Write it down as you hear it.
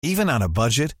Even on a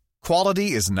budget,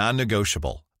 quality is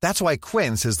non-negotiable. That's why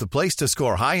Quince is the place to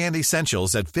score high-end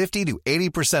essentials at 50 to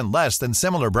 80% less than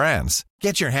similar brands.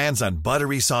 Get your hands on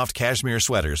buttery soft cashmere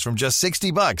sweaters from just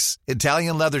 $60,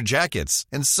 Italian leather jackets,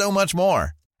 and so much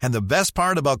more. And the best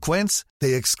part about Quince,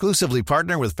 they exclusively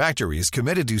partner with factories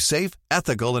committed to safe,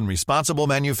 ethical, and responsible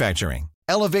manufacturing.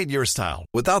 Elevate your style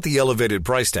without the elevated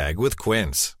price tag with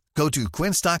Quince. Go to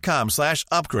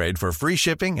quince.com/upgrade for free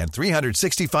shipping and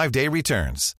 365-day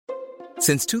returns.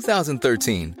 Since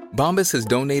 2013, Bombas has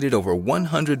donated over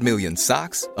 100 million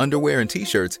socks, underwear, and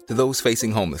T-shirts to those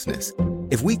facing homelessness.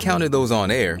 If we counted those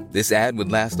on air, this ad would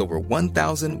last over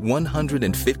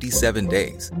 1,157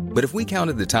 days. But if we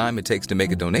counted the time it takes to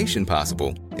make a donation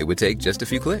possible, it would take just a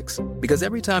few clicks. Because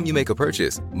every time you make a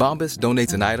purchase, Bombas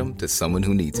donates an item to someone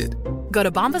who needs it. Go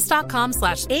to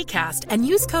bombas.com/ACAST and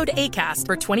use code ACAST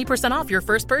for 20% off your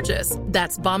first purchase.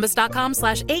 That's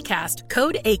bombas.com/ACAST,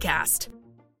 code ACAST.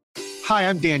 Hi,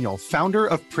 I'm Daniel, founder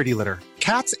of Pretty Litter.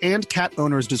 Cats and cat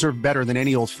owners deserve better than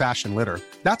any old-fashioned litter.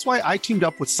 That's why I teamed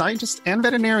up with scientists and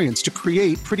veterinarians to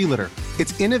create Pretty Litter.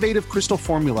 Its innovative crystal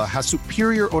formula has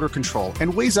superior odor control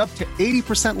and weighs up to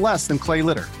 80% less than clay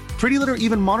litter. Pretty Litter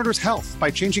even monitors health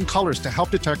by changing colors to help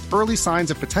detect early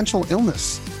signs of potential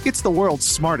illness. It's the world's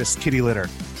smartest kitty litter.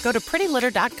 Go to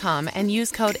prettylitter.com and use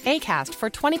code ACAST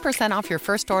for 20% off your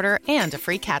first order and a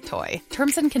free cat toy.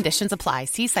 Terms and conditions apply.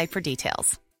 See site for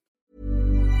details.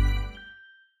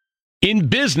 In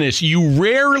business, you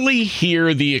rarely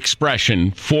hear the expression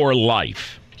 "for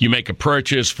life." You make a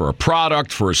purchase for a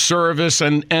product, for a service,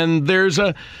 and there's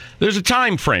a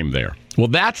time frame there. Well,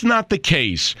 that's not the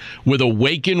case with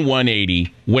Awaken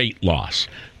 180 weight loss.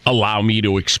 Allow me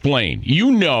to explain. You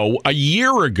know, a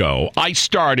year ago, I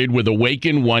started with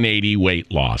Awaken 180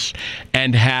 weight loss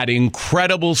and had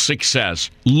incredible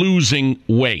success losing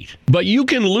weight. But you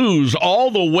can lose all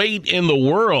the weight in the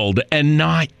world and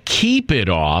not keep it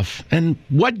off. And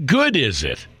what good is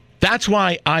it? That's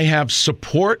why I have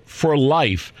support for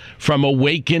life from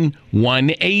Awaken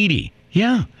 180.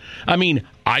 Yeah. I mean,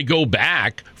 I go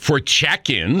back for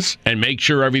check-ins and make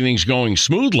sure everything's going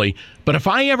smoothly. But if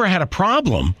I ever had a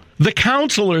problem, the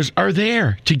counselors are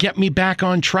there to get me back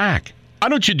on track. Why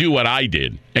don't you do what I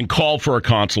did and call for a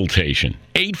consultation?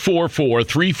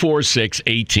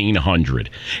 844-346-1800.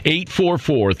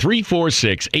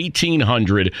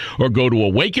 844-346-1800 or go to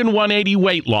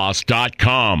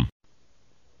awaken180weightloss.com.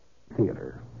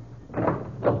 Theater.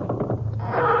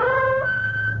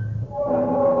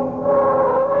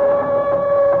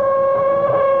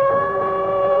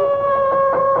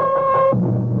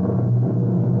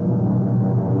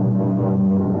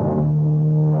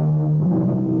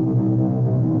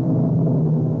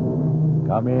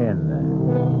 Come in.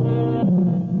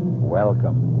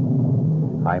 Welcome.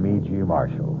 I'm E.G.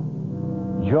 Marshall.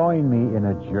 Join me in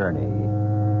a journey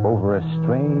over a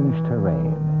strange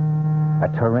terrain. A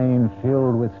terrain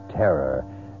filled with terror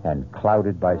and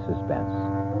clouded by suspense.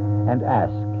 And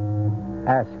ask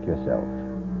yourself,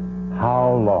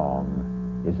 how long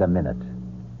is a minute?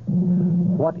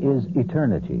 What is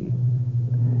eternity?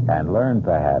 And learn,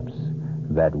 perhaps,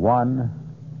 that one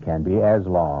can be as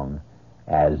long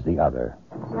as the other.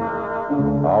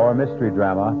 Our mystery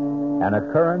drama, An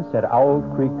Occurrence at Owl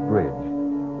Creek Bridge,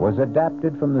 was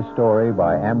adapted from the story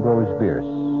by Ambrose Bierce,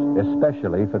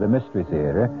 especially for the Mystery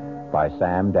Theater, by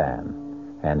Sam Dan,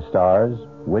 and stars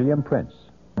William Prince.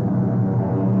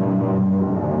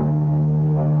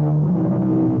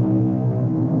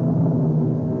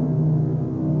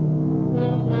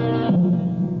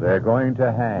 They're going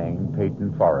to hang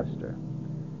Peyton Forrester.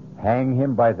 Hang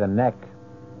him by the neck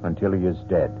until he is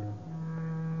dead.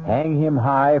 Hang him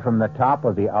high from the top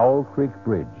of the Owl Creek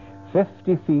Bridge,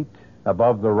 50 feet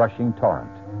above the rushing torrent,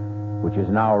 which is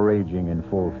now raging in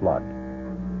full flood.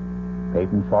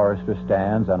 Peyton Forrester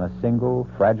stands on a single,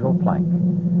 fragile plank.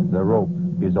 The rope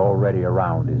is already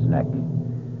around his neck.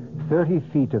 30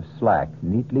 feet of slack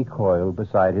neatly coiled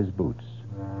beside his boots.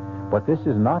 But this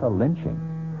is not a lynching,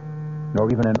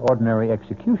 nor even an ordinary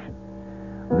execution.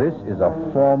 This is a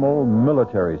formal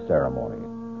military ceremony.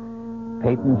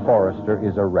 Peyton Forrester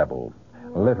is a rebel,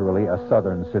 literally a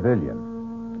Southern civilian,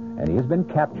 and he has been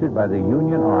captured by the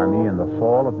Union Army in the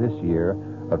fall of this year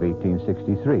of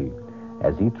 1863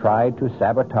 as he tried to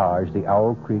sabotage the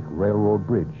Owl Creek Railroad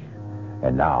Bridge.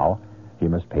 And now he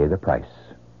must pay the price.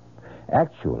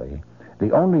 Actually, the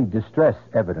only distress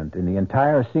evident in the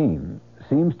entire scene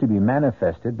seems to be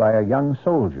manifested by a young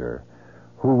soldier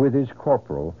who, with his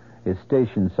corporal, is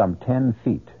stationed some 10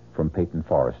 feet from Peyton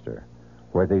Forrester,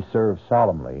 where they serve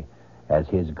solemnly as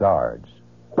his guards.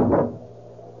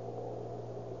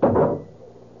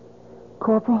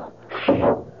 Corporal?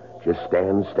 Just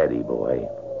stand steady, boy.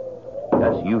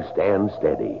 Just you stand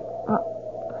steady.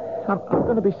 I'm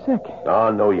going to be sick.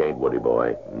 Oh, no, you ain't, Woody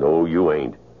boy. No, you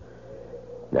ain't.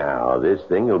 Now, this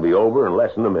thing will be over in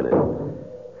less than a minute.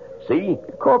 See?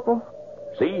 Corporal.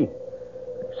 See?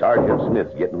 Sergeant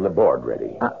Smith's getting the board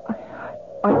ready.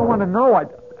 I don't want to know. I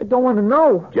don't want to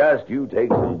know. Just you take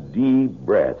some deep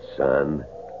breaths, son.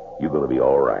 You're going to be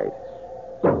all right.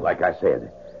 Like I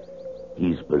said,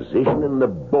 he's positioning the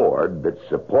board that's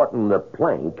supporting the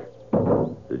plank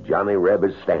that Johnny Reb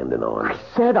is standing on. I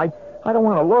said I don't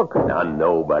want to look. Now,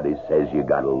 nobody says you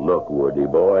got to look, Woody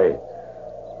boy.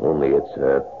 Only it's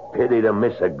a pity to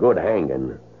miss a good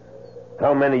hanging.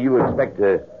 How many you expect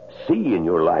to see in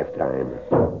your lifetime?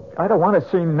 I don't want to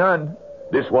see none.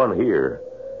 This one here,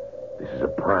 this is a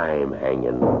prime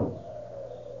hanging.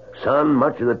 Son,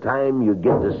 much of the time you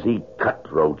get to see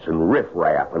cutthroats and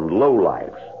riffraff and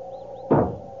lowlifes.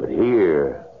 But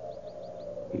here,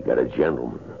 you got a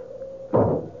gentleman.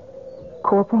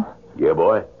 Corporal? Yeah,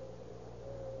 boy?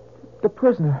 The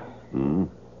prisoner.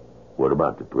 What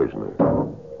about the prisoner?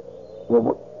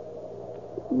 Well,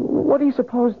 what do you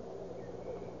suppose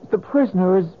the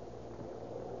prisoner is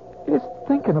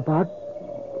thinking about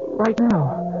right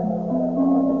now?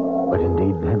 What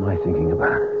indeed am I thinking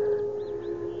about?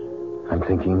 I'm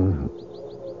thinking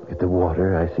that the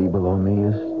water I see below me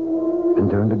has been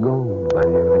turned to gold by the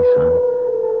early sun.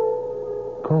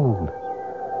 Gold.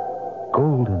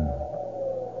 Golden.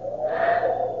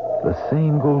 The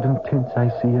same golden tints I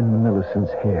see in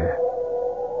Millicent's hair.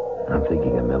 I'm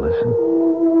thinking of Millicent.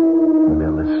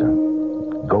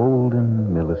 Millicent.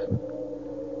 Golden Millicent.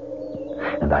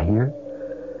 And I hear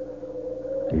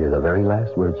the very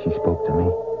last words she spoke to me.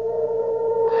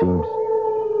 It seems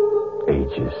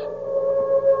ages,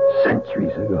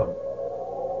 centuries ago.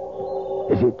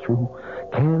 Is it true?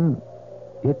 Can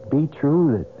it be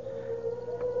true that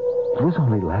it was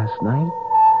only last night?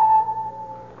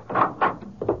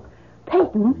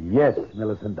 Peyton? Yes,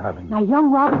 Millicent, darling. Now,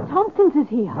 young Robbie Tompkins is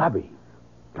here. Robbie?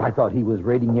 I thought he was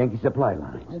raiding Yankee supply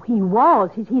lines. Oh, he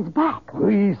was. He's back.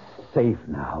 He's safe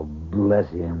now, bless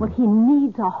him. Well, he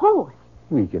needs a horse.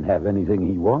 He can have anything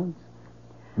he wants.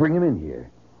 Bring him in here.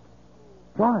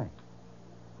 Why?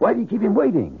 Why do you keep him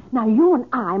waiting? Now, you and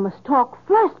I must talk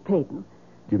first, Peyton.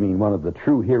 You mean one of the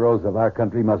true heroes of our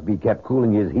country must be kept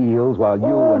cooling his heels while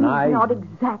you and I... He's not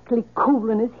exactly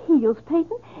cooling his heels,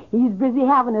 Peyton. He's busy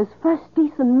having his first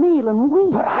decent meal in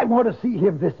weeks. But I want to see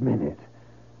him this minute.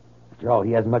 After all,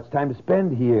 he hasn't much time to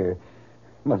spend here.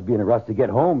 He must be in a rush to get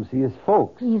home, see his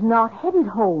folks. He's not headed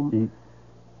home.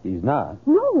 He's not?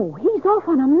 No, he's off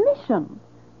on a mission.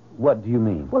 What do you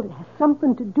mean? Well, it has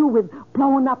something to do with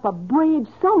blowing up a bridge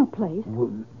someplace. Well,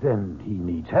 then he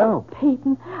needs help.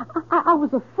 Peyton, I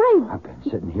was afraid... I've been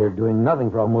sitting here doing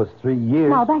nothing for almost 3 years.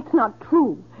 Now, that's not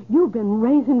true. You've been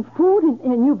raising food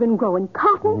and you've been growing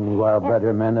cotton. While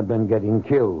better men have been getting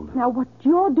killed. Now, what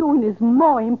you're doing is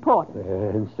more important.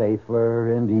 And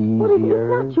safer and Well,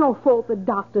 easier. it's not your fault the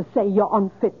doctors say you're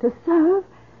unfit to serve.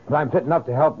 But I'm fit enough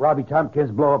to help Robbie Tompkins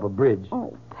blow up a bridge.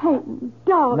 Oh, Peyton,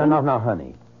 darling. No,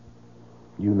 honey.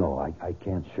 You know I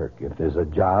can't shirk if there's a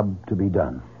job to be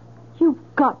done. You've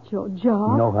got your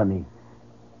job. No, honey.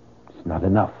 It's not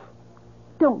enough.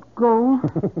 Don't go.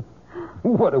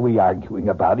 What are we arguing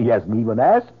about? He hasn't even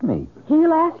asked me.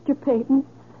 He'll ask you, Peyton.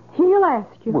 He'll ask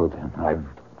you. Well, then I've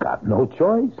got no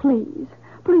choice. Please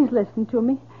listen to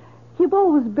me. You've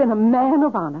always been a man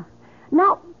of honor.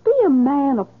 Now, be a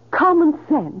man of common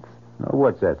sense. Now,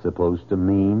 what's that supposed to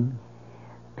mean?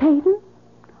 Peyton,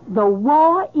 the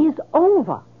war is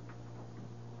over.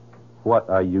 What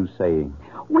are you saying?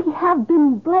 We have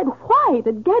been bled white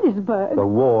at Gettysburg. The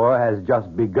war has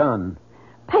just begun.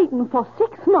 Peyton, for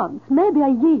 6 months, maybe a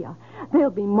year,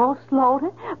 there'll be more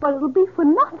slaughter, but it'll be for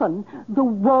nothing. The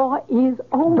war is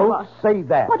over. Don't say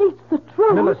that. But it's the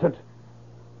truth. Millicent,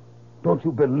 don't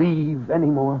you believe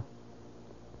anymore?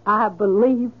 I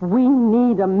believe we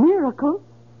need a miracle.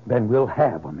 Then we'll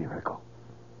have a miracle.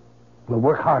 We'll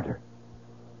work harder.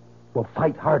 We'll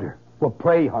fight harder. We'll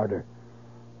pray harder.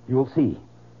 You'll see.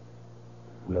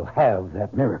 We'll have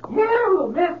that miracle.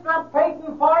 You, Mr.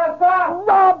 Peyton Forrester!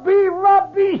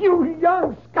 Robbie, you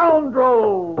young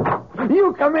scoundrel!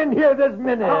 You come in here this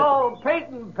minute. Oh,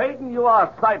 Peyton, you are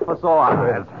a sight for sore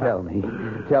eyes.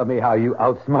 Tell me how you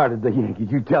outsmarted the Yankees.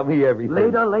 You tell me everything.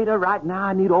 Later, right now,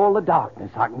 I need all the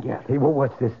darkness I can get. Hey, well,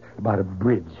 what's this about a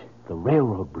bridge? The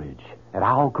railroad bridge at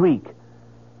Owl Creek.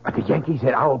 Are the Yankees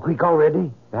at Owl Creek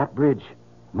already? That bridge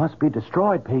must be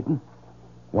destroyed, Peyton.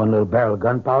 One little barrel of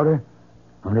gunpowder?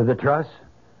 Under the truss?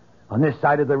 On this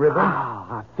side of the river?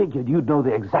 I figured you'd know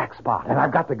the exact spot. And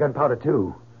I've got the gunpowder,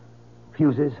 too.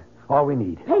 Fuses, All we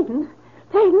need. Peyton,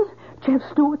 Jeff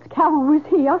Stewart's cavalry's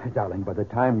here. Darling, by the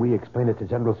time we explain it to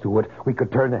General Stewart, we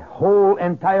could turn the whole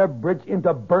entire bridge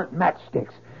into burnt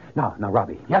matchsticks. Now,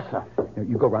 Robbie. Yes, sir.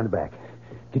 You go round the back.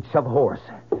 Get yourself a horse.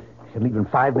 You'll leave in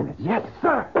 5 minutes. Yes,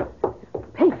 sir.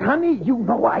 Peyton. Honey, you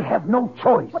know I have no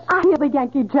choice. But I hear the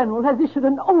Yankee general has issued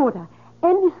an order.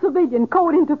 Any civilian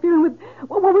caught interfering with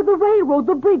the railroad,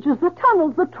 the bridges, the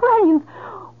tunnels, the trains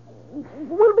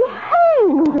will be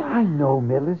hanged. I know,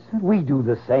 Millicent. We do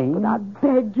the same. But I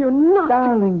beg you not.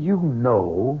 Darling, you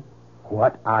know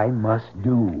what I must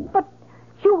do. But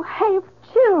you have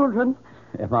children.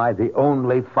 Am I the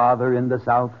only father in the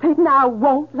South? Peyton, I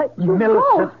won't let you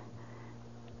Millicent, go.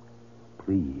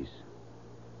 Please,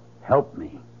 help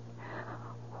me.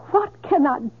 What can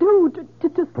I do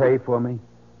to... Pray for me.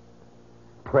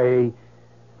 Pray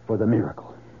for the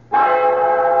miracle.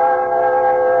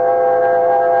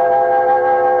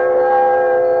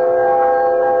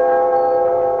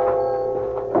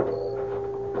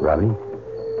 Robbie,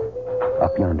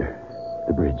 up yonder,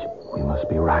 the bridge. We must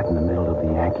be right in the middle of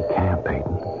the Yankee camp,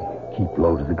 Peyton. Keep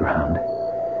low to the ground.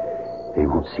 They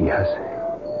won't see us.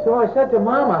 So I said to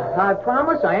Mama, I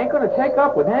promise I ain't going to take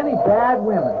up with any bad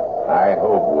women. I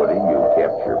hope, Woody, you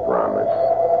kept your promise.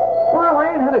 Well,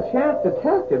 I ain't had a chance to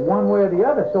test it one way or the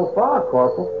other so far,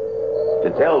 Corporal. To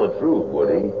tell the truth,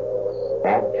 Woody,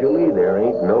 actually there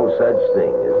ain't no such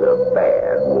thing as a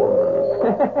bad woman.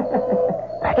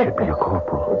 That should be a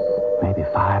corporal. Maybe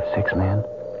 5, 6 men.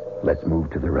 Let's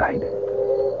move to the right.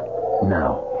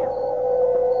 Now.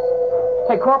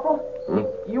 Hey, Corporal,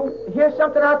 you hear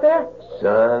something out there?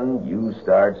 Son, you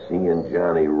start seeing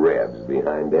Johnny Rebs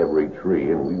behind every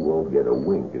tree and we won't get a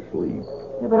wink of sleep.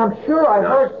 Yeah, but I'm sure I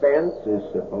heard... Spence is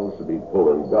supposed to be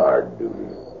pulling guard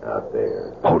duty out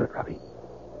there. Hold it, Robbie.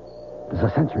 There's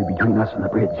a sentry between us and the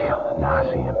bridge. Now I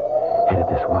see him. Headed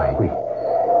this way. We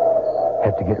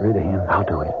have to get rid of him. I'll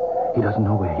do it. He doesn't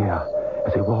know we're here.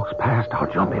 As he walks past,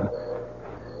 I'll jump him.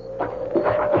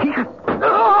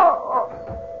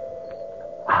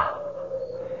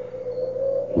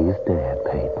 He's dead,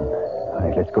 Peyton. All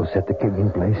right, let's go set the keg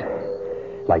in place.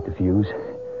 Light the fuse.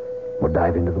 We'll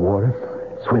dive into the water.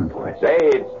 Swim for it. Say,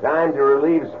 it's time to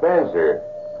relieve Spencer.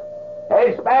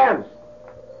 Hey, Spence!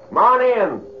 Come on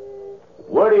in.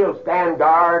 Woody'll stand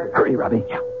guard. Hurry, Robbie.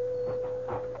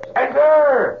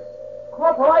 Spencer!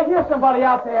 Corporal, I hear somebody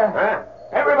out there. Huh?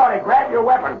 Everybody, grab your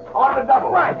weapon. On the double.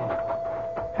 Right.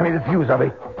 Hand me the fuse,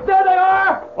 Robbie. There they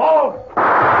are! Hold!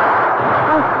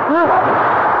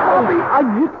 Robbie,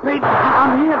 I'm hit, Peyton.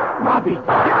 I'm hit. Robbie,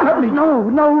 let me. No,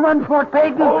 run for it,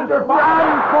 Peyton. Hold your fire.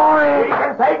 Run for it. We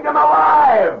can take them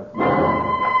alive.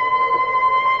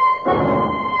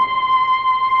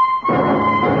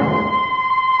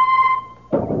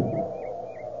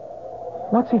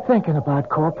 What's he thinking about,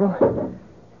 Corporal?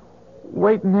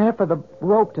 Waiting there for the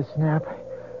rope to snap.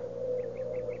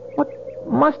 What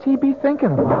must he be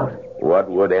thinking about? What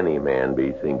would any man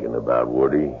be thinking about,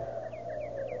 Woody?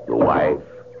 The wife?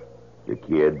 The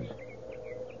kids?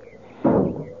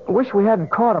 I wish we hadn't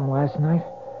caught him last night.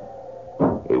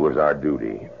 It was our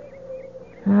duty.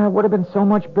 It would have been so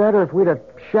much better if we'd have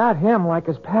shot him like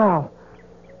his pal.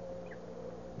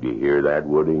 Do you hear that,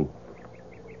 Woody?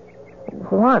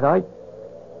 What? I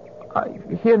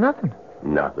hear nothing.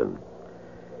 Nothing.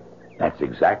 That's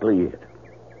exactly it.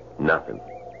 Nothing.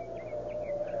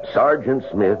 Sergeant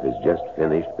Smith has just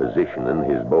finished positioning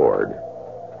his board.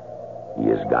 He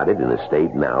has got it in a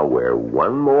state now where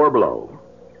one more blow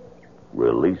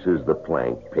releases the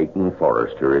plank Peyton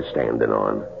Forrester is standing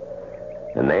on.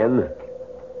 And then,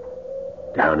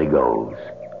 down he goes,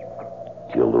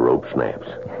 till the rope snaps.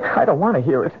 I don't want to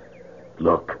hear it.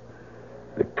 Look,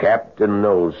 the captain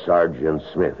knows Sergeant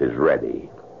Smith is ready.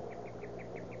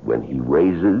 When he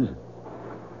raises,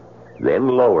 then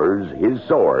lowers his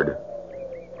sword,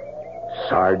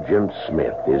 Sergeant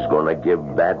Smith is going to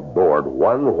give that board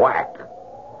one whack.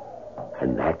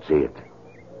 And that's it.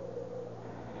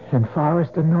 And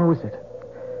Forrester knows it.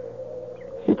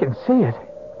 He can see it.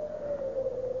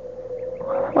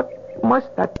 What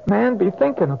must that man be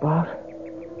thinking about?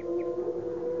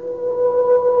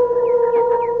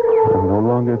 I'm no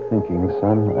longer thinking,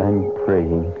 son. I'm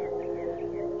praying.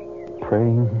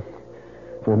 Praying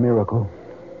for a miracle.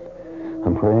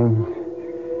 I'm praying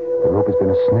the rope is going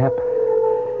to snap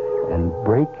and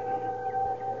break.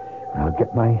 And I'll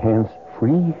get my hands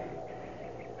free.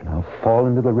 And I'll fall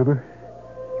into the river.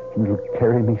 And it'll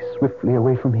carry me swiftly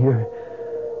away from here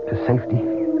to safety.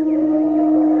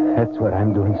 That's what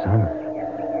I'm doing, son.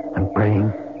 I'm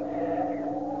praying.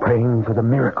 Praying for the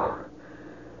miracle.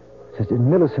 Sister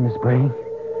Millicent is praying.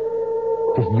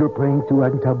 Just you're praying too, I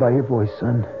can tell by your voice,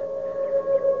 son.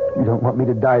 You don't want me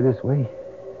to die this way.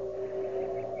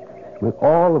 With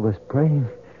all of us praying,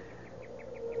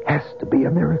 has to be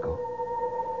a miracle.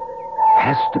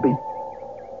 Has to be.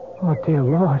 Oh, dear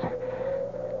Lord.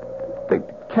 The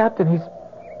captain, he's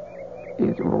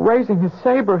raising his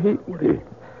saber.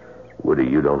 Woody,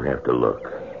 you don't have to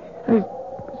look. He's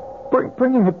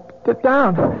bringing it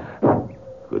down.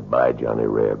 Goodbye, Johnny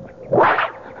Reb.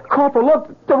 Corporal,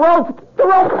 look, the rope! The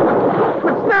rope!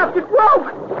 It snapped, it broke!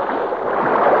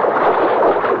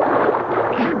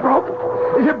 Is it broke?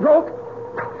 Is it broke?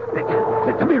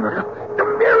 It's a miracle. It's a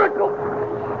miracle!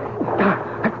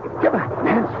 Get my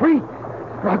hands free.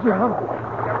 Roger, I've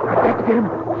got to get him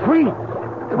free.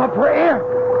 Come up for air.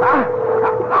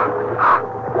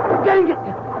 Dang it!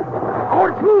 Oh,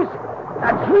 it's loose.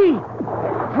 I'm free.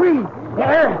 Free.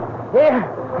 Air.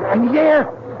 And the air.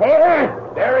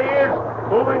 There he is,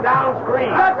 moving downstream.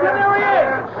 Captain, there he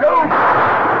is! Shoot!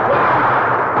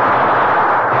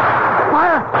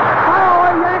 Fire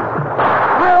away, Yanks!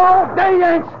 Fire all day,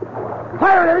 Yanks!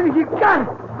 Fire everything you got!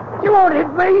 You won't hit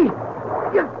me!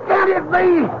 You can't hit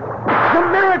me! It's a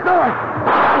miracle!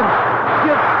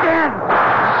 You can't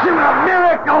shoot a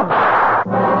miracle!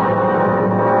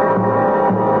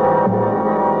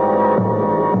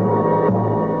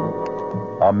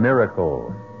 A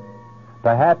miracle.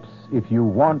 Perhaps if you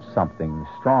want something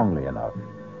strongly enough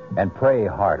and pray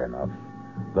hard enough,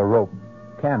 the rope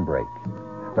can break,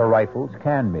 the rifles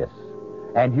can miss,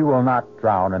 and you will not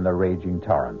drown in the raging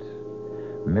torrents.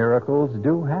 Miracles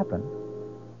do happen.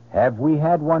 Have we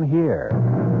had one here?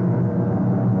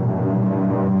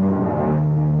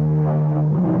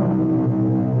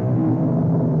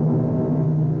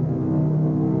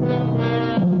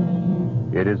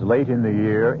 It is late in the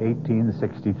year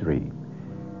 1863.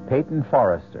 Peyton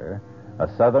Forrester, a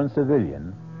Southern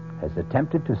civilian, has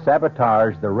attempted to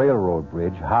sabotage the railroad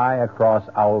bridge high across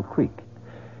Owl Creek.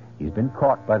 He's been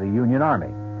caught by the Union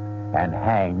Army and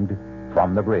hanged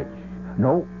from the bridge.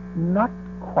 No, not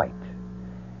quite.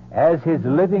 As his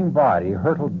living body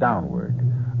hurtled downward,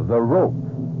 the rope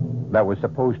that was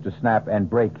supposed to snap and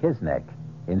break his neck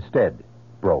instead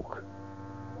broke.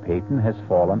 Peyton has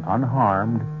fallen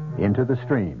unharmed into the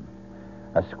stream.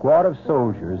 A squad of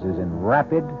soldiers is in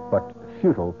rapid but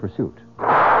futile pursuit. It's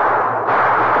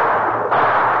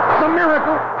a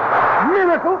miracle!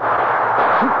 Miracle!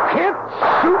 You can't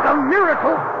shoot a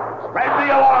miracle! Spread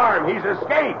the alarm. He's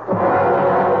escaped.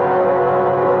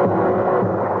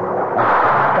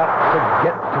 I've got to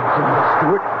get to General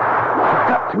Stewart. I've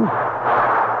got to.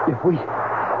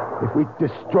 If we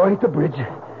destroy the bridge,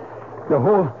 the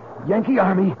whole Yankee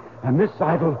army on this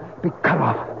side will be cut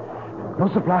off. No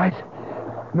supplies,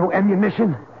 no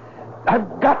ammunition.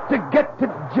 I've got to get to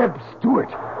Jeb Stewart.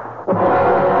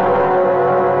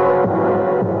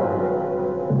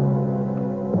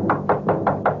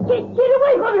 Get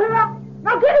away from here now.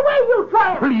 Now get away, you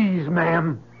tramp. Please,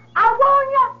 ma'am. I warn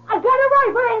you, I got a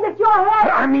rifle aimed at your head.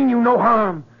 I mean you no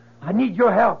harm. I need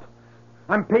your help.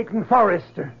 I'm Peyton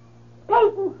Forrester.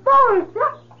 Peyton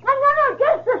Forrester? No,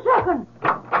 just a second.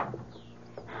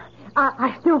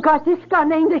 I still got this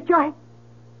gun aimed at your head.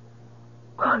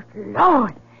 Good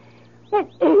Lord. It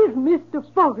is Mr.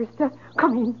 Forrester.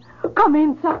 Come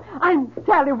in, sir. I'm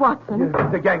Sally Watson.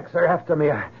 The Yanks are after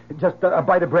me. Just a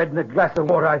bite of bread and a glass of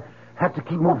water. I have to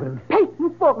keep moving.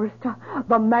 Peyton Forrester,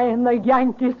 the man the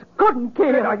Yankees couldn't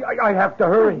kill. I have to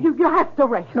hurry. You have to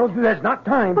rest. No, there's not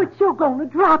time. But you're going to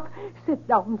drop. Sit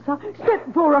down, sir. Sit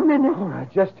for a minute. All right,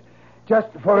 just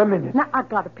for a minute. Now, I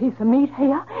got a piece of meat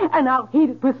here, and I'll heat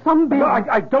it with some beer. No,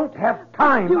 I don't have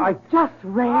time. Just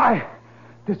rest.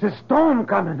 There's a storm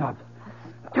coming up.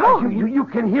 Storm? You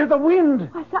can hear the wind.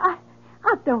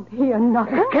 I don't hear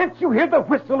nothing. Can't you hear the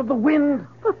whistle of the wind?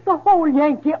 But the whole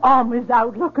Yankee army's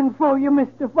out looking for you,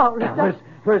 Mr. Forrester.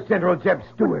 Where's General Jeb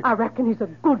Stewart? I reckon he's a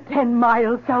good 10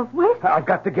 miles southwest. I've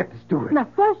got to get to Stewart. Now,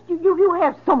 first, you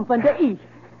have something to eat.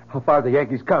 How far the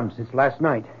Yankees come since last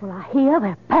night? Well, I hear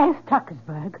they're past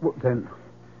Tuckersburg. Well, then,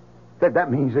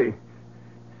 that means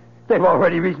they've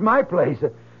already reached my place.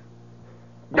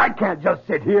 I can't just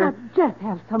sit here. Now, just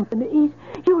have something to eat.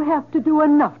 You have to do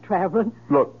enough traveling.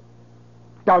 Look,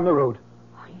 down the road.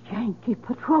 A Yankee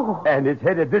patrol. And it's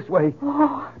headed this way.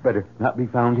 Oh. Better not be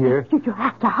found here. You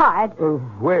have to hide.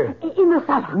 Where? In the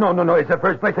cellar. No. It's the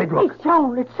first place they'd look. It's your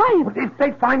only chance. But if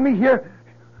they find me here,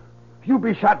 you'll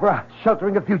be shot for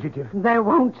sheltering a fugitive. They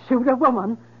won't shoot a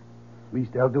woman.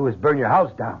 Least they'll do is burn your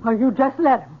house down. Or you just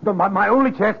let them. No, my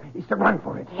only chance is to run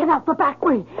for it. Head out the back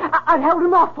way. I'll hold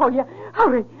him off for you.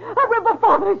 Hurry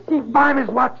before they see you. Bye, Miss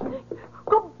Watson.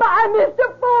 Goodbye,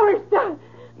 Mr. Forrester.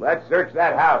 Let's search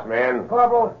that house, man.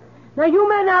 Corporal. Now, you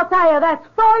men out there, that's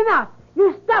far enough.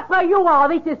 You stop where you are.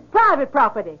 This is private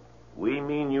property. We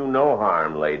mean you no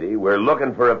harm, lady. We're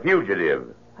looking for a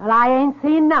fugitive. Well, I ain't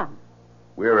seen none.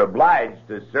 We're obliged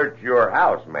to search your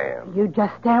house, ma'am. You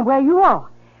just stand where you are.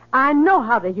 I know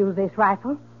how to use this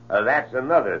rifle. That's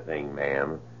another thing,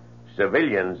 ma'am.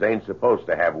 Civilians ain't supposed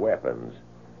to have weapons.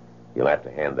 You'll have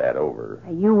to hand that over.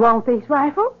 You want this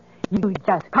rifle? You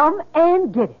just come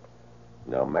and get it.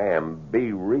 Now, ma'am,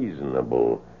 be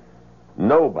reasonable.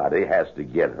 Nobody has to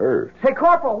get hurt. Hey,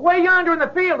 Corporal, way yonder in the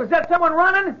field. Is that someone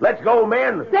running? Let's go,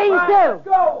 men. Stay still. Let's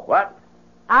go. What?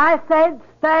 I said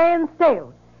stand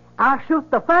still. I'll shoot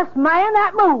the first man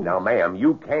that moves. Now, ma'am,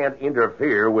 you can't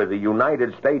interfere with the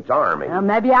United States Army. Well,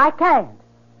 maybe I can't,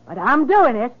 but I'm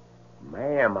doing it.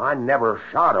 Ma'am, I never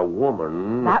shot a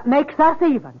woman. That makes us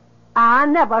even. I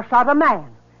never shot a man.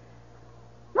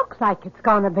 Looks like it's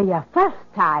going to be a first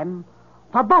time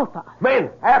for both of us. Men,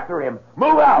 after him.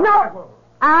 Move out. No,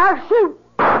 I'll shoot.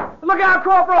 Look out,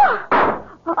 Corporal!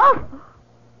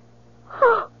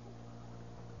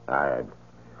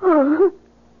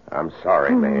 I'm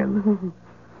sorry, man.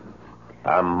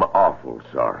 I'm awful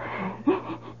sorry.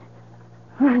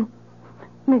 Run,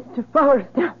 Mr.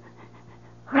 Forrester.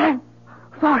 Run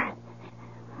for it.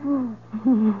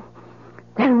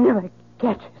 They'll never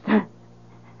catch us.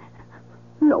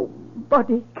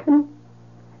 Nobody can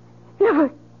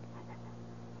ever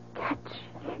catch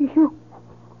you.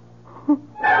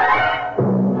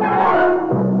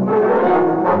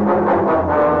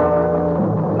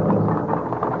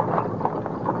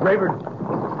 Rayburn.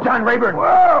 John Rayburn.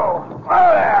 Whoa!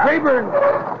 Whoa there! Rayburn.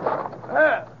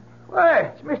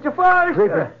 Hey, it's Mr. Forrester.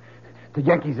 Rayburn. The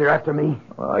Yankees are after me.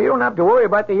 Well, you don't have to worry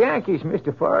about the Yankees,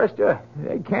 Mr. Forrester.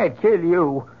 They can't kill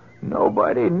you.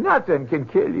 Nobody, nothing can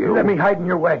kill you. Let me hide in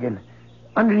your wagon,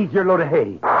 underneath your load of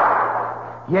hay.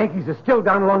 Yankees are still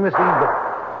down along this lead,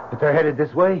 but they're headed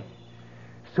this way.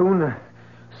 Soon the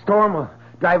storm will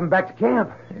drive them back to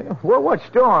camp. Yeah, well, what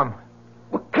storm?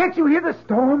 Well, can't you hear the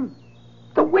storm?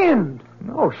 The wind.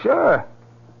 Oh, sure.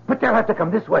 But they'll have to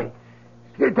come this way.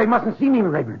 They mustn't see me,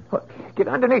 Rayburn. Look, get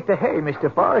underneath the hay, Mr.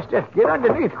 Forrester. Get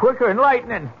underneath quicker than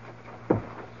lightning.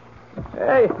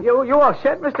 Hey, you all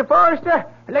set, Mr. Forrester?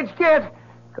 Let's get.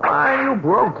 Come on, you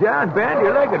broke down,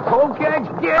 bandy-legged polecats.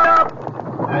 Get up!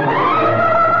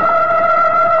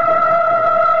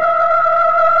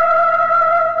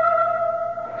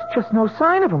 There's just no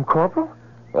sign of him, Corporal.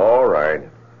 All right.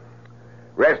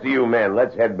 Rest of you men,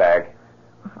 let's head back.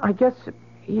 I guess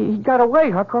he got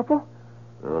away, huh, Corporal?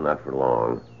 Oh, not for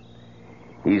long.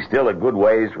 He's still a good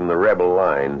ways from the rebel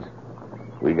lines.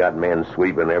 We got men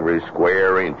sweeping every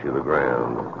square inch of the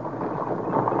ground.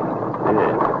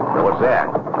 Yeah. Now, what's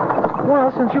that?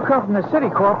 Well, since you come from the city,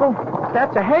 Corporal,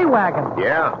 that's a hay wagon.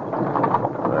 Yeah?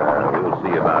 We'll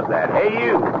see about that. Hey,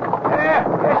 you! Yeah,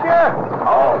 yes, sir.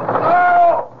 Oh,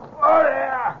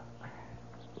 there.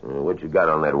 What you got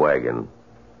on that wagon?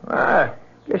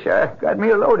 Guess I got me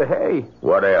a load of hay.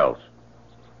 What else?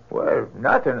 Well,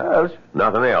 nothing else.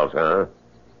 Nothing else, huh?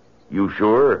 You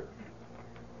sure?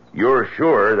 You're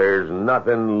sure there's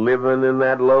nothing living in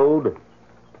that load?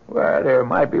 Well, there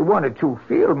might be one or two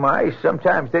field mice.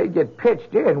 Sometimes they get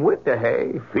pitched in with the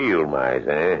hay. Field mice,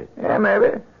 eh? Yeah,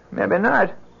 maybe. Maybe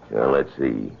not. Well, let's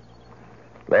see.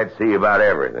 Let's see about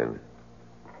everything.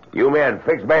 You men,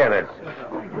 fix bayonets.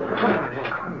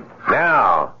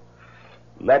 Now,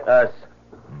 let us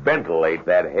ventilate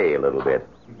that hay a little bit.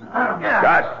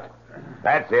 Just.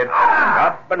 That's it.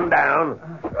 Up and down.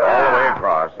 All the way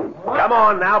across. Come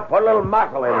on now, put a little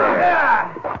muscle in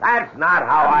there. That's not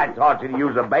how I taught you to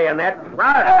use a bayonet.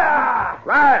 Thrust.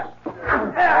 Thrust.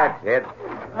 That's it.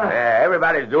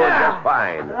 Everybody's doing just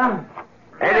fine.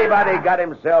 Anybody got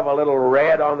himself a little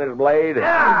red on this blade?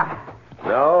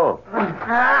 No?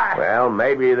 Well,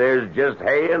 maybe there's just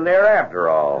hay in there after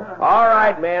all. All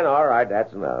right, men, all right,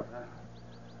 that's enough.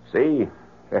 See?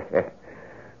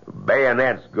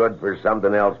 Bayonet's good for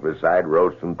something else beside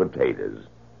roasting potatoes.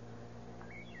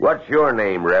 What's your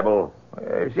name, Rebel?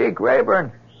 Zeke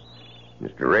Rayburn.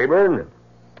 Mr. Rayburn?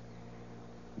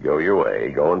 Go your way.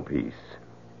 Go in peace.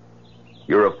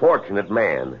 You're a fortunate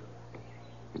man.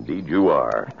 Indeed you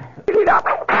are. Get up!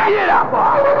 Get up!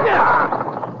 Get up!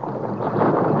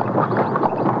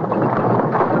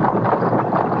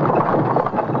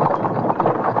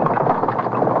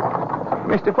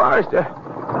 Mr. Forrester.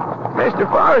 Mr.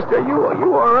 Forrester,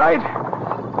 you all right?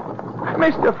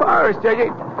 Mr. Forrester,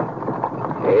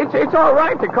 it's all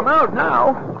right to come out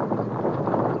now.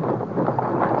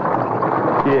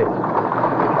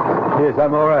 Yes,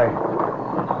 I'm all right.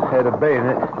 Had a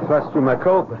bayonet thrust through my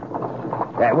coat, but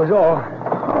that was all.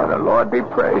 Oh, the Lord be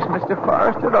praised, Mr.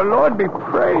 Forrester. The Lord be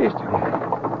praised.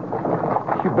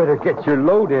 You better get your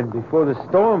load in before the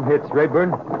storm hits,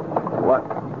 Rayburn.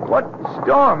 What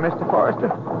storm, Mr. Forrester?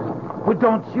 Well,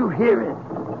 don't you hear it?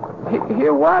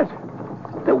 Hear what?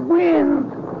 The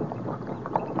wind.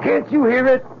 Can't you hear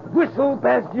it whistle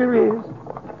past your ears?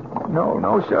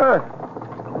 No, sir.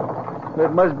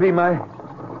 That must be my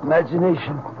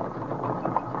imagination.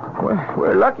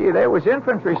 We're lucky there was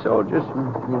infantry soldiers.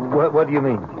 What do you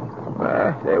mean?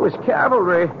 There was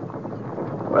cavalry.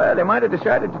 Well, they might have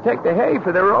decided to take the hay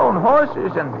for their own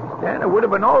horses, and then it would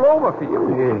have been all over for you.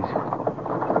 Yes.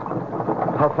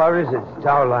 How far is it to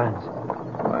our lines?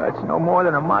 Well, it's no more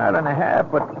than 1.5 miles,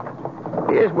 but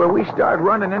here's where we start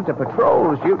running into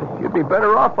patrols. You'd be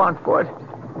better off on foot.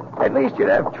 At least you'd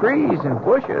have trees and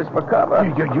bushes for cover.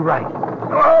 You're right.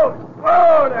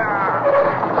 Whoa there!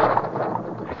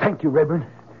 Thank you, Rayburn.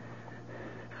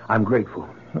 I'm grateful.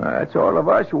 It's all of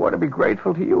us who ought to be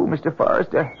grateful to you, Mr.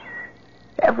 Forrester.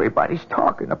 Everybody's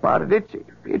talking about it.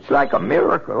 It's like a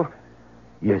miracle.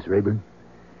 Yes, Rayburn.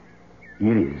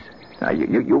 It is. Now,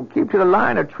 you keep to the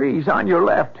line of trees on your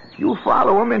left. You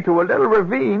follow them into a little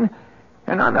ravine,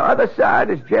 and on the other side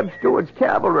is Jeb Stewart's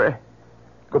cavalry.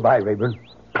 Goodbye, Rayburn.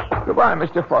 Goodbye,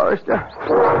 Mr. Forrester.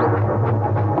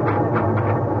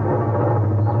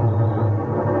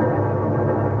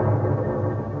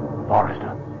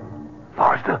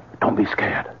 Forrester, don't be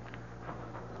scared.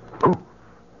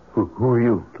 Who are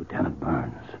you? Lieutenant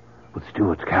Burns, with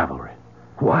Stewart's cavalry.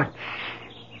 What?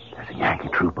 There's a Yankee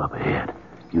troop up ahead.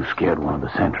 You scared one of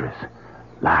the sentries.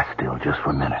 Lie still just for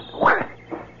a minute.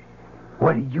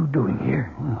 What are you doing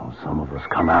here? Well, some of us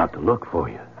come out to look for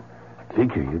you.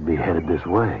 Figure you'd be headed this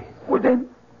way. Well, then,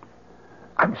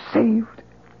 I'm saved.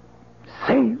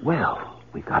 Saved? Well,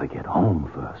 we got to get home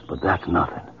first, but that's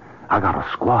nothing. I got a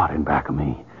squad in back of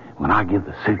me. When I give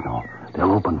the signal,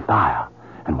 they'll open fire.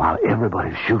 And while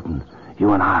everybody's shooting,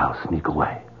 you and I'll sneak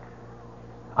away.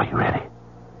 Are you ready?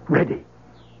 Ready.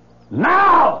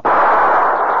 Now!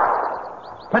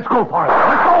 Let's go, Forrester.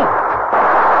 Let's go!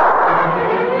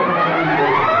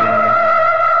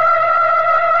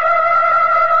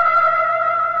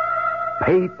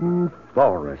 Peyton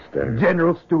Forrester.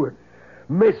 General Stewart.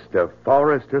 Mr.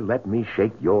 Forrester, let me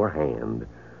shake your hand.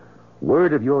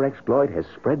 Word of your exploit has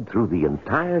spread through the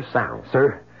entire South.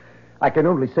 Sir, I can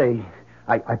only say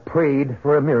I prayed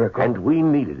for a miracle. And we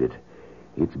needed it.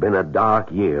 It's been a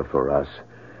dark year for us.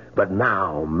 But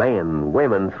now men,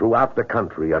 women throughout the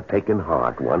country are taking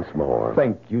heart once more.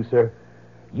 Thank you, sir.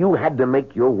 You had to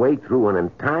make your way through an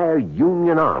entire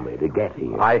Union army to get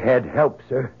here. I had help,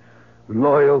 sir.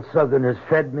 Loyal Southerners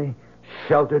fed me,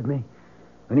 sheltered me,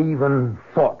 and even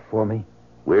fought for me.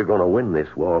 We're going to win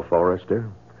this war,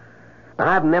 Forrester.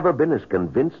 I've never been as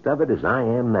convinced of it as I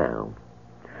am now.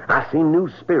 I see new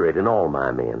spirit in all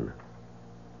my men.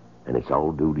 And it's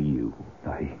all due to you.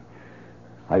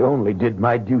 I only did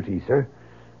my duty, sir.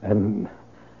 And,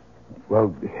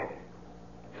 well,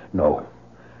 no.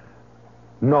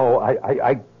 No,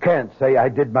 I can't say I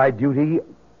did my duty.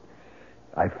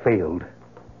 I failed.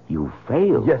 You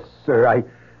failed? Yes, sir.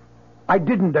 I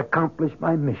didn't accomplish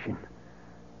my mission.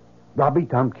 Robbie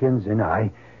Tompkins and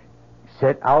I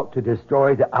set out to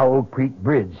destroy the Owl Creek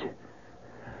Bridge.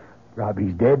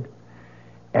 Robbie's dead,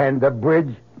 and the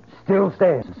bridge still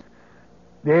stands.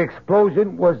 The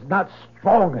explosion was not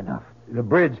strong enough. The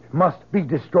bridge must be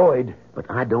destroyed. But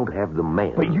I don't have the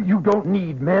men. But you don't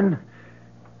need men.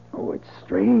 Oh, it's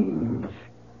strange.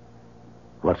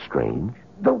 What's strange?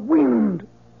 The wind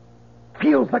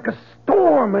feels like a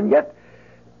storm, and yet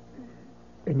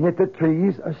the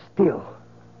trees are still.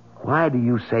 Why do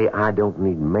you say I don't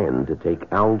need men to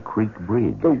take Owl Creek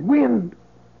Bridge? The wind.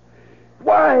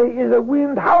 Why is the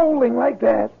wind howling like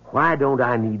that? Why don't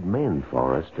I need men,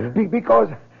 Forrester? Because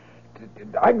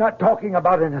I'm not talking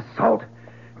about an assault.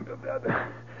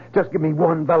 Just give me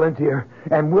one volunteer,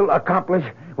 and we'll accomplish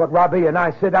what Robbie and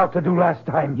I set out to do last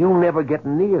time. You'll never get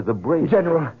near the bridge.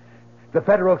 General, the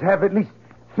Federals have at least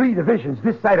 3 divisions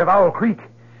this side of Owl Creek.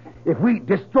 If we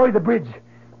destroy the bridge,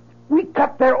 we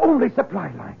cut their only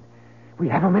supply line. We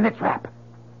have them in a trap.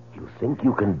 You think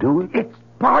you can do it? It's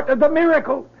part of the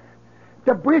miracle.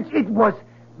 The bridge, it was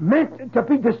meant to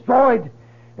be destroyed.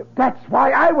 That's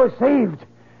why I was saved.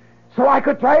 So I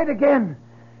could try it again.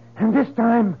 And this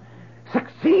time,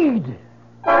 succeed.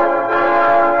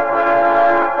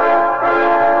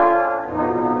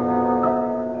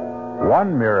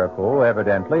 One miracle,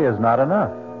 evidently, is not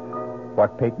enough.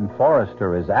 What Peyton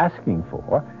Forrester is asking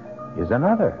for is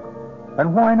another.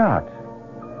 And why not?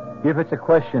 If it's a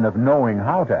question of knowing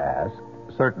how to ask,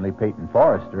 certainly Peyton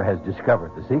Forrester has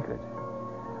discovered the secret.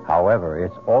 However,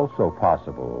 it's also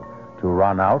possible to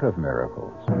run out of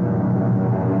miracles.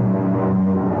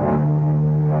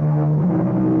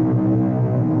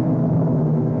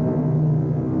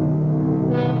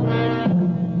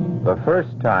 The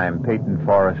first time Peyton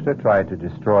Forrester tried to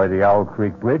destroy the Owl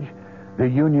Creek Bridge, the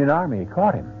Union Army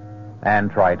caught him and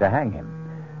tried to hang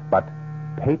him. But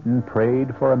Peyton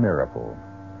prayed for a miracle,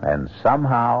 and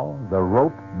somehow the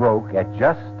rope broke at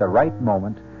just the right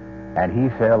moment, and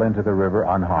he fell into the river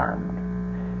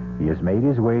unharmed. He has made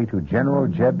his way to General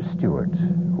Jeb Stuart,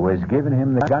 who has given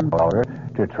him the gunpowder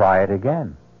to try it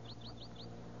again.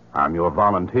 I'm your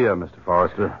volunteer, Mr.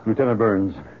 Forrester. Lieutenant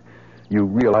Burns, you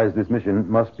realize this mission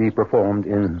must be performed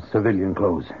in civilian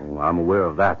clothes. Oh, I'm aware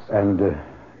of that, sir. And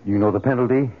you know the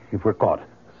penalty if we're caught.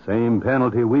 Same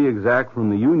penalty we exact from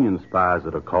the Union spies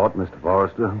that are caught, Mr.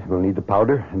 Forrester. We'll need the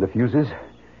powder and the fuses,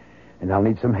 and I'll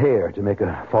need some hair to make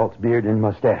a false beard and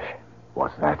mustache.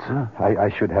 What's that, sir? I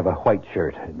should have a white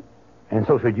shirt, and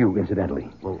so should you, incidentally.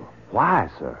 Well, why,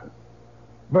 sir?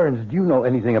 Burns, do you know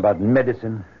anything about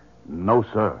medicine? No,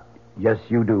 sir. Yes,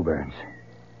 you do, Burns.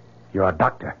 You're a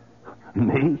doctor.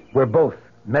 Me? We're both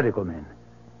medical men.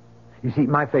 You see,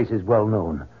 my face is well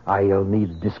known. I'll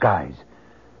need disguise.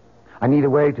 I need a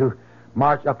way to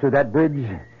march up to that bridge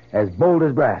as bold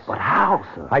as brass. But how,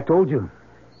 sir? I told you.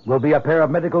 We'll be a pair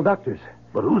of medical doctors.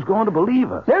 But who's going to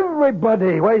believe us?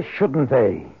 Everybody. Why shouldn't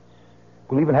they?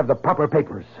 We'll even have the proper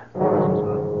papers.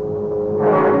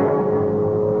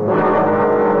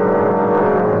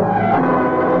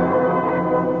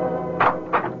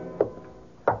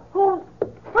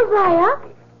 Hosea?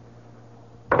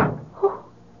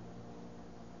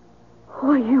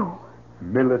 Who are you?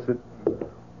 Millicent.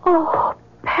 Oh,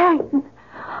 Peyton.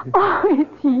 Oh,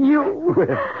 it's you.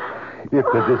 Well, if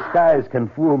the disguise can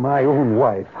fool my own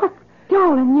wife. Oh,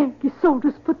 darling, Yankee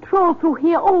soldiers patrol through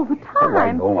here all the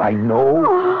time. Oh, I know.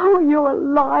 Oh, you're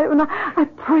alive, and I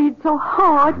prayed so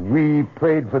hard. We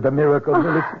prayed for the miracle,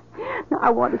 Millicent. Now, I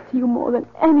want to see you more than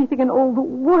anything in all the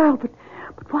world,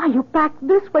 but why are you back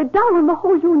this way, darling? The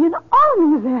whole Union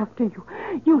Army is after you.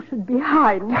 You should be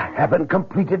hiding. I haven't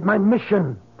completed my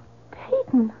mission.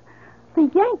 Peyton, the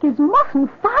Yankees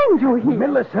mustn't find you here.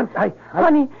 Millicent,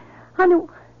 Honey,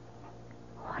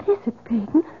 what is it,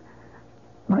 Peyton?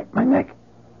 My neck.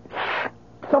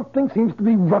 Something seems to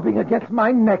be rubbing against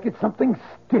my neck. It's something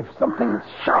stiff, something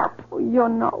sharp. Oh, you're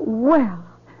not well.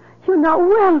 You're not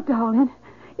well, darling.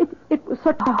 It was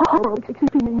such a horrible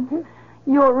experience.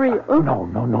 You're real. No.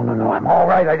 I'm all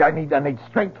right. I need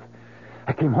strength.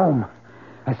 I came home.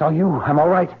 I saw you. I'm all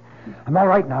right. I'm all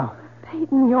right now.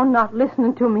 Peyton, you're not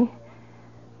listening to me.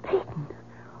 Peyton,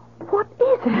 what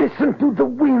is it? Listen to the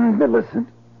wind, Millicent.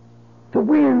 The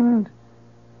wind.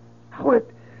 How it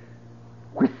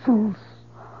whistles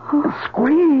and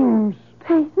screams.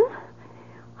 Peyton,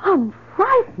 I'm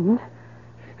frightened.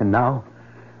 And now,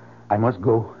 I must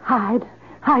go. Hide,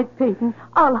 Peyton.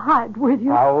 I'll hide with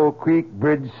you. Owl Creek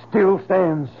Bridge still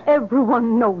stands.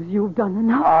 Everyone knows you've done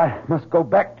enough. I must go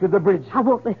back to the bridge. I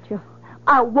won't let you.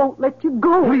 I won't let you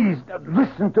go. Please,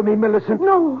 listen to me, Millicent.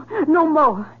 No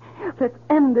more. Let's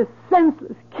end this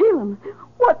senseless killing.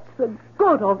 What's the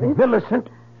good of it? Millicent,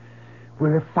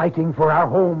 we're fighting for our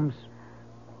homes.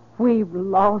 We've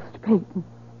lost, Peyton.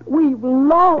 We've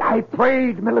lost. I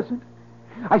prayed, Millicent.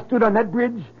 I stood on that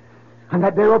bridge, on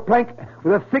that narrow plank,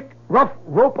 with a thick, rough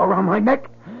rope around my neck.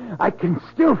 I can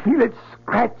still feel it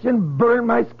scratch and burn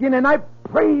my skin, and I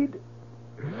prayed.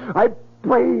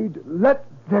 Let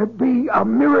there be a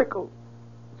miracle.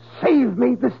 Save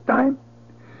me this time.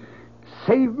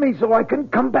 Save me so I can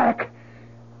come back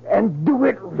and do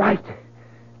it right.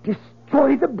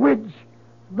 Destroy the bridge.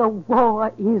 The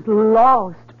war is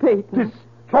lost, Peyton.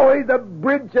 Destroy the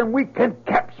bridge and we can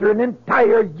capture an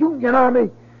entire Union army.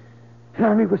 An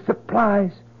army with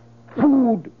supplies,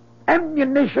 food,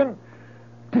 ammunition.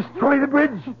 Destroy the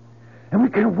bridge and we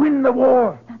can win the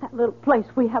war. Now, that little place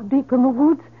we have deep in the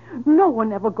woods, no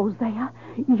one ever goes there.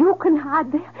 You can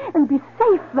hide there and be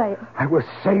safe there. I was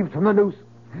saved from the noose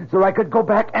so I could go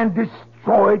back and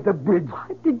destroy the bridge.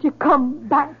 Why did you come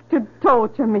back to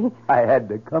torture me? I had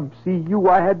to come see you.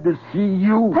 I had to see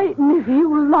you. Peyton, if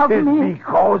you love it's me... It's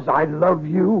because I love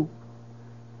you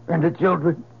and the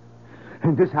children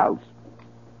and this house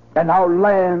and our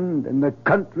land and the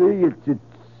country. It's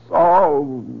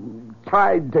all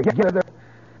tied together.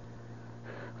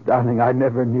 Darling, I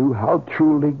never knew how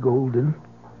truly golden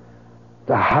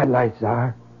the highlights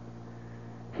are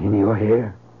in your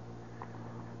hair.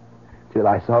 Till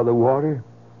I saw the water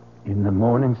in the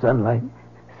morning sunlight.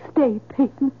 Stay,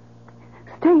 Peyton.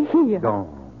 Stay here.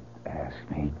 Don't ask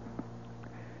me.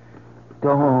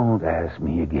 Don't ask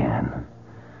me again.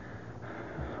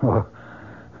 Oh,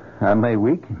 I may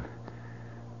weaken.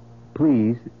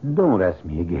 Please, don't ask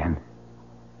me again.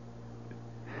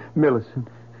 Millicent,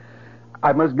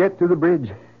 I must get to the bridge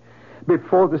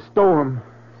before the storm.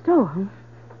 Storm?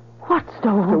 What,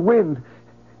 Stone? The wind.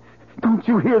 Don't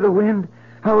you hear the wind?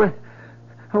 How it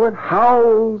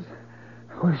howls,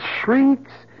 how it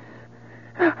shrieks.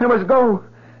 I must go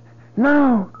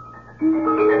now.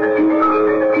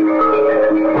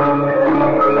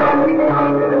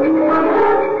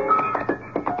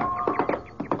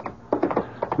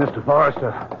 Mr.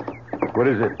 Forrester, what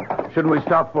is it? Shouldn't we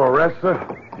stop for a rest, sir?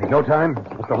 There's no time.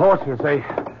 But the horses, they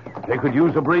could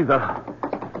use a breather.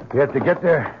 We have to get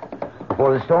there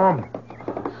before the storm.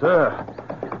 Sir,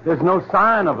 there's no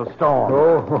sign of a storm.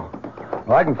 Oh,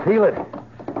 I can feel it.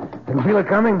 I can feel it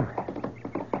coming.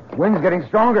 The wind's getting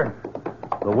stronger.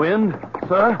 The wind,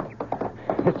 sir?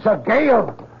 It's a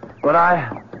gale. But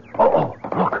Oh,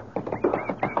 look.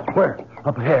 Where?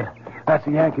 Up ahead. That's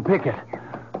the Yankee picket.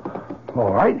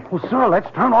 All right. Well, sir, let's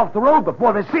turn off the road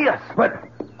before they see us. But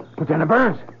Lieutenant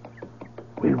Burns,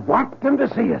 we want them to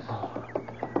see us.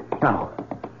 Now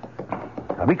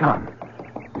be calm.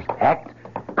 Just act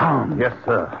calm. Yes,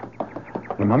 sir.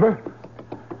 Remember,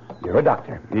 you're a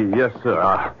doctor. Yes, sir.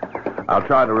 I'll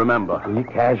try to remember. Be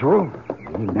casual.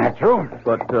 Be natural.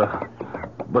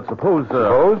 But suppose...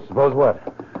 Suppose what?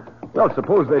 Well,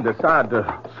 suppose they decide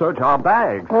to search our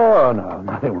bags. Oh,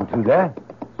 no, they won't do that.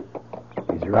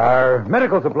 These are our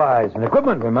medical supplies and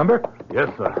equipment, remember? Yes,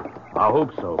 sir. I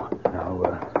hope so. Now,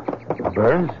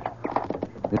 Burns,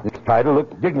 this try to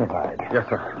look dignified. Yes,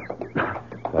 sir.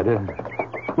 Try to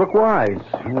look wise,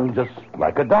 just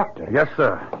like a doctor. Yes,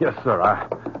 sir. Yes, sir.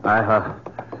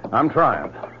 I'm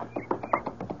trying.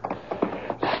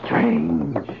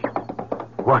 Strange.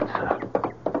 What, sir?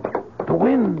 The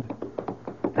wind.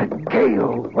 That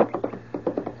gale.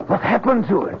 What happened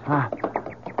to it?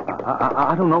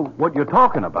 I don't know what you're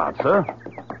talking about, sir.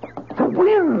 The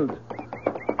wind.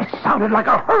 It sounded like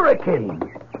a hurricane.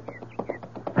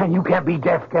 And you can't be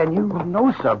deaf, can you? Well,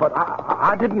 no, sir, but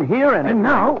I didn't hear anything. And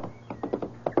now,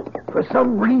 for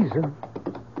some reason,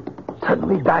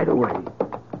 suddenly died away.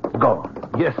 Gone.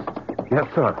 Yes,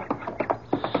 sir.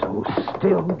 So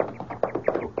still,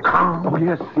 so calm. Oh,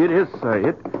 yes, it is,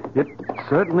 sir. It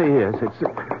certainly is.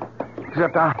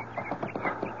 Except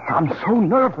I'm so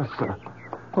nervous, sir.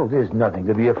 Oh, there's nothing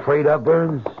to be afraid of,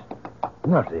 Burns.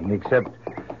 Nothing except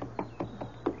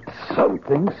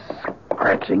something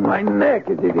scratching my neck.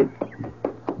 It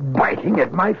biting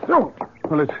at my throat.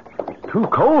 Well, it's too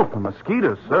cold for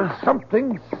mosquitoes, sir.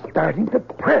 Something's starting to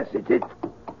press. It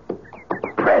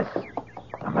press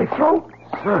on my throat.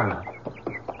 Sir,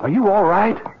 are you all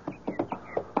right?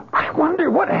 I wonder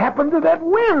what happened to that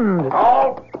wind.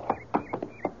 Halt!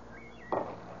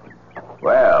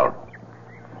 Well,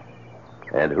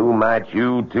 and who might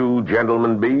you two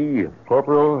gentlemen be?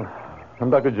 Corporal, I'm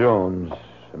Dr. Jones.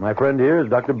 My friend here is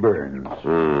Dr. Burns.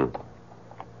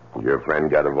 Your friend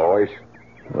got a voice?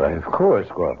 Why, of course,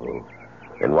 Corporal.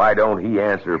 And why don't he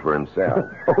answer for himself?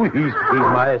 Oh, he's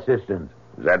my assistant.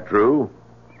 Is that true?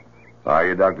 Are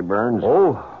you, Dr. Burns?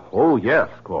 Oh, yes,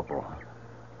 Corporal.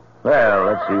 Well,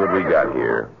 let's see what we got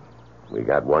here. We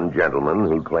got one gentleman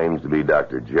who claims to be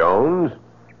Dr. Jones,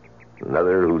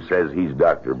 another who says he's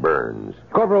Dr. Burns.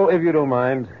 Corporal, if you don't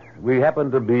mind, we happen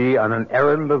to be on an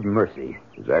errand of mercy.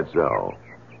 Is that so?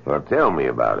 Well, tell me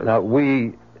about it. Now,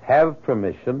 we have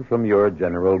permission from your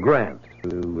General Grant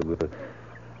to...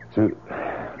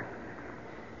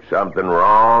 Something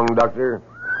wrong, Doctor?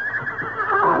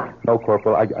 No,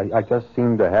 Corporal, I just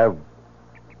seem to have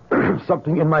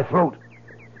something in my throat.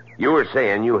 You were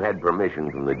saying you had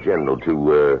permission from the General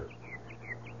to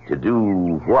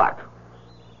do what?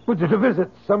 Well, to visit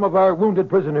some of our wounded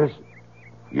prisoners.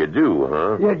 You do,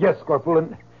 huh? Yes, Corporal,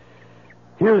 and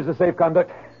here's the safe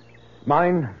conduct.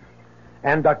 Mine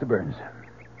and Dr. Burns.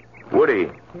 Woody.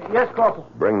 Yes, Corporal.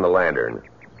 Bring the lantern.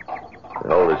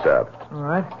 Hold this up. All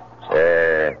right.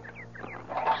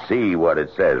 See what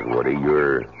it says, Woody.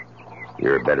 You're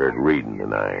better at reading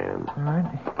than I am. All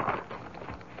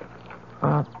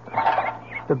right.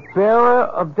 The bearer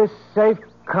of this safe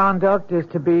conduct is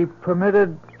to be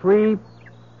permitted free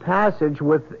passage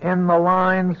within the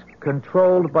lines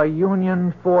controlled by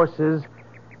Union forces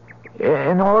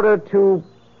in order to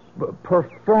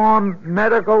perform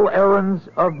medical errands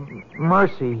of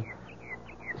mercy.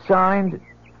 Signed,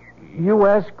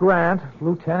 U.S. Grant,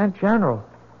 Lieutenant General.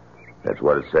 That's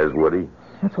what it says, Woody?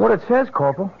 That's what it says,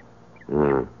 Corporal.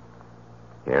 Hand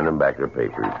them back their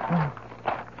papers.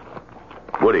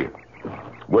 Woody.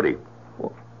 What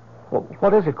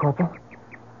is it, Corporal?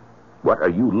 What are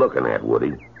you looking at,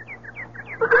 Woody? Me?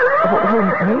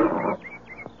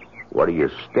 What are you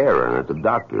staring at the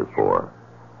doctor for?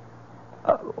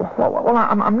 Well,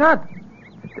 I'm not...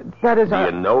 That is... Do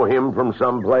you know him from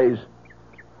someplace?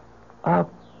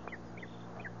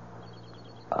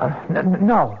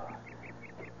 No.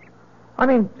 I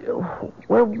mean,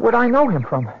 where would I know him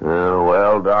from?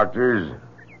 Well, doctors,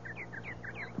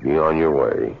 be on your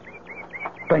way.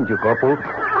 Thank you, Corporal.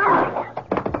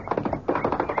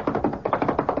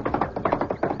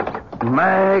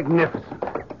 Magnificent.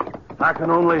 I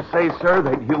can only say, sir,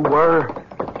 that you were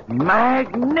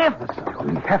magnificent.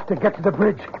 We have to get to the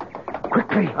bridge.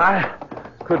 Quickly. I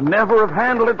could never have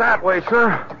handled it that way, sir.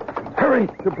 Hurry.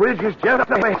 The bridge is just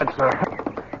ahead, sir.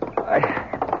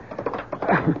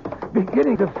 I'm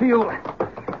beginning to feel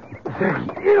very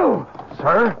ill.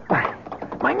 Sir?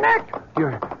 My neck.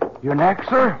 Your neck,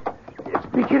 sir? It's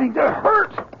beginning to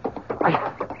hurt.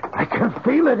 I can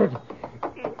feel it.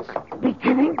 It's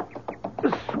beginning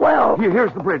to swell.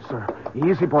 Here's the bridge, sir.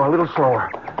 Easy, boy, a little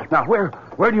slower. Now, where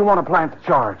do you want to plant the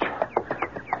charge?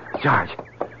 Charge.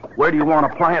 Where do you want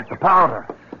to plant the powder?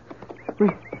 We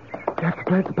have to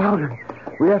plant the powder.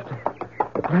 We have to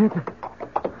plant the...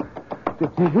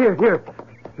 Here.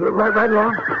 Right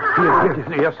along.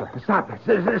 Here. Yes, sir. Stop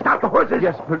the horses.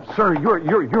 Yes, but, sir,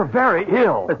 you're very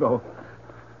ill.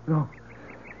 No.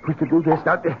 We could do this.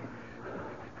 Now,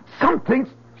 something's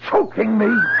choking me.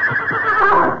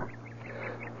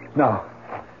 Now,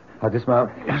 I'll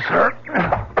dismount. Yes, sir.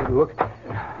 Look,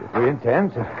 we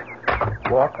intend to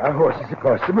walk our horses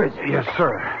across the bridge. Yes,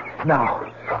 sir.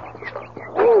 Now.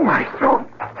 Oh, my throat.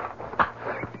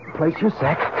 Place your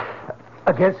sack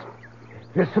against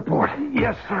this support.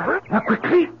 Yes, sir. Now,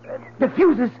 quickly. The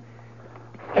fuses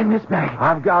in this bag.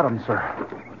 I've got them, sir.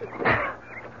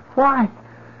 Why?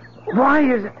 Why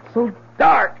is it so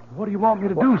dark? What do you want me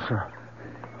to do, sir?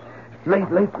 Lay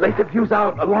the fuse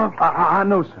out along. I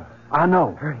know, sir. I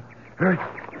know. Hurry.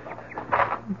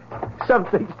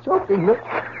 Something's choking the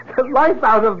life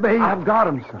out of me. I've got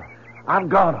him, sir. I've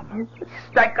got him.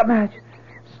 Strike a match.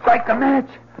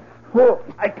 Oh,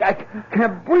 I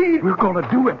can't breathe. We're going to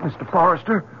do it, Mr.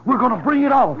 Forrester. We're going to bring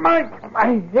it off. My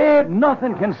head.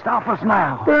 Nothing can stop us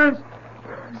now. Burns.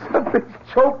 Something's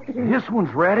choking. This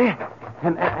one's ready.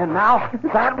 And now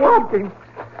that one.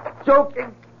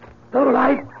 Choking the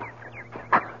life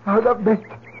out of me.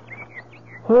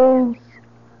 Whole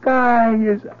sky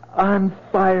is on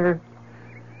fire.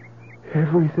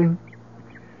 Everything.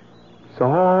 It's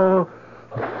all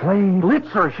aflame. Lit,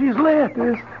 sir. She's lit.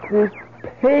 This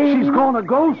pain. She's going to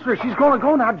go, sir. She's going to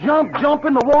go. Now jump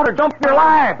in the water. Jump for your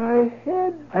life. My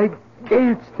head. I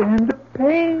can't stand the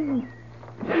pain.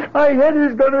 My head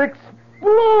is going to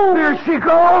explode. There she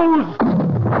goes.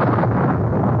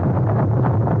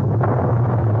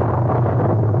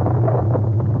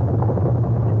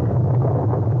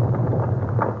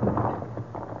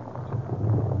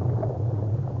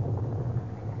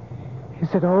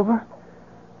 Is it over?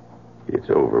 It's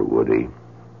over, Woody.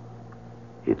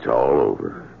 It's all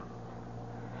over.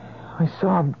 I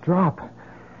saw him drop.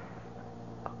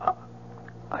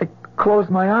 I closed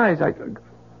my eyes. I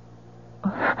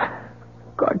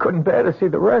couldn't bear to see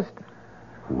the rest.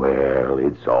 Well,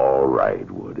 it's all right,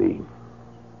 Woody.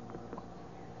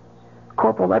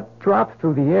 Corporal, that drop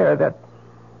through the air, that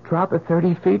drop at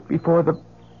 30 feet before the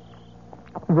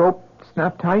rope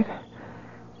snapped tight.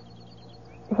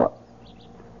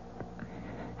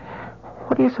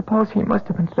 What do you suppose he must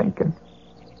have been thinking?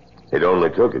 It only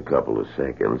took a couple of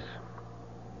seconds.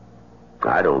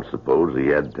 I don't suppose he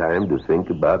had time to think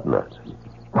about nothing.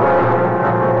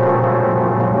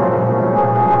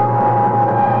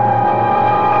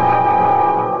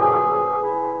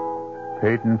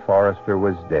 Peyton Forrester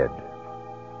was dead.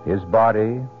 His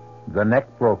body, the neck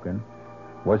broken,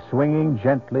 was swinging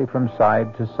gently from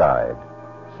side to side,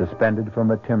 suspended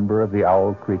from a timber of the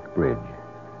Owl Creek Bridge.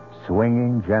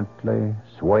 Swinging gently,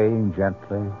 swaying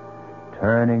gently,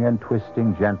 turning and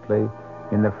twisting gently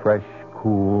in the fresh,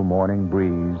 cool morning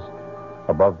breeze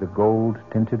above the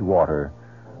gold-tinted water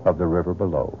of the river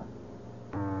below.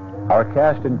 Our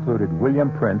cast included William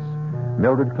Prince,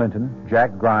 Mildred Clinton,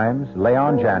 Jack Grimes,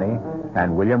 Leon Janney,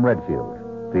 and William Redfield.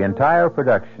 The entire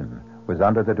production was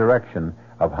under the direction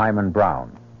of Hyman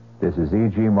Brown. This is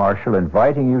E.G. Marshall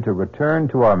inviting you to return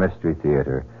to our Mystery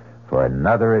Theater for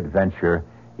another adventure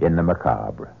in the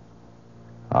macabre.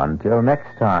 Until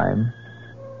next time,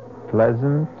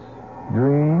 pleasant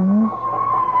dreams.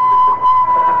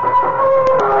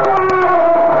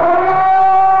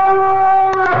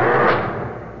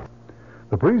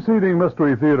 The preceding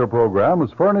Mystery Theater program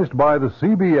is furnished by the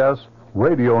CBS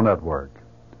Radio Network.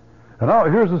 And now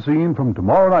here's a scene from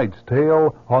tomorrow night's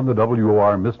tale on the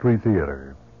WOR Mystery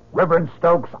Theater. Reverend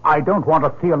Stokes, I don't want a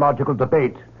theological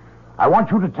debate. I want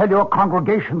you to tell your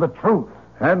congregation the truth.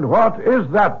 And what is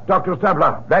that, Dr.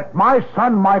 Stabler? That my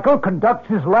son Michael conducts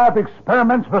his lab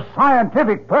experiments for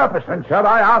scientific purposes. And shall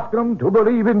I ask him to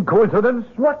believe in coincidence?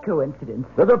 What coincidence?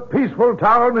 That a peaceful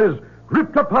town is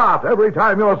ripped apart every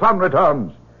time your son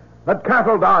returns. That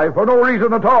cattle die for no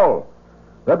reason at all.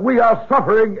 That we are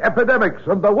suffering epidemics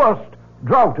and the worst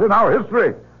drought in our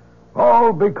history.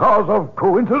 All because of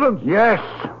coincidence? Yes.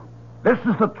 This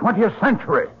is the 20th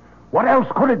century. What else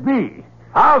could it be?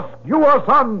 Ask your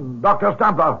son, Dr.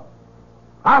 Stabler.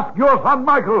 Ask your son,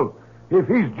 Michael, if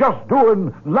he's just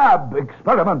doing lab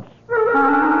experiments.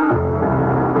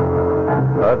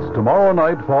 That's tomorrow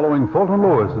night following Fulton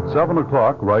Lewis at 7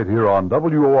 o'clock right here on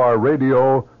WOR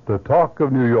Radio, the Talk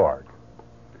of New York.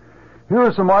 Here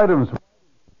are some items.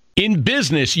 In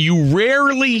business, you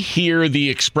rarely hear the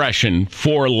expression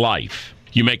for life.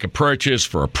 You make a purchase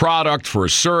for a product, for a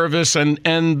service, and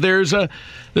there's a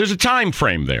time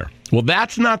frame there. Well,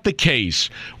 that's not the case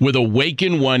with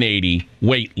Awaken 180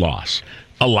 weight loss.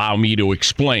 Allow me to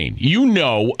explain. You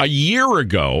know, a year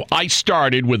ago, I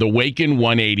started with Awaken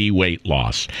 180 weight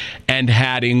loss and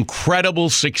had incredible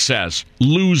success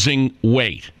losing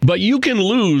weight. But you can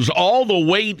lose all the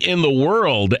weight in the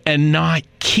world and not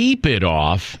keep it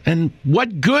off. And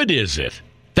what good is it?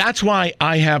 That's why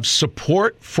I have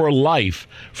support for life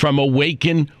from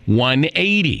Awaken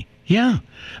 180. Yeah.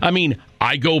 I mean,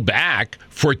 I go back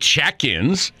for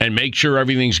check-ins and make sure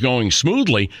everything's going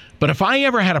smoothly. But if I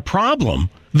ever had a problem,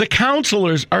 the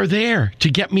counselors are there to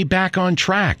get me back on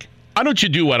track. Why don't you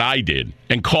do what I did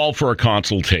and call for a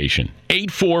consultation?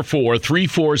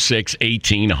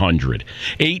 844-346-1800.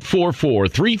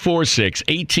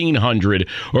 844-346-1800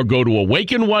 or go to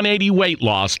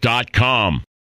awaken180weightloss.com.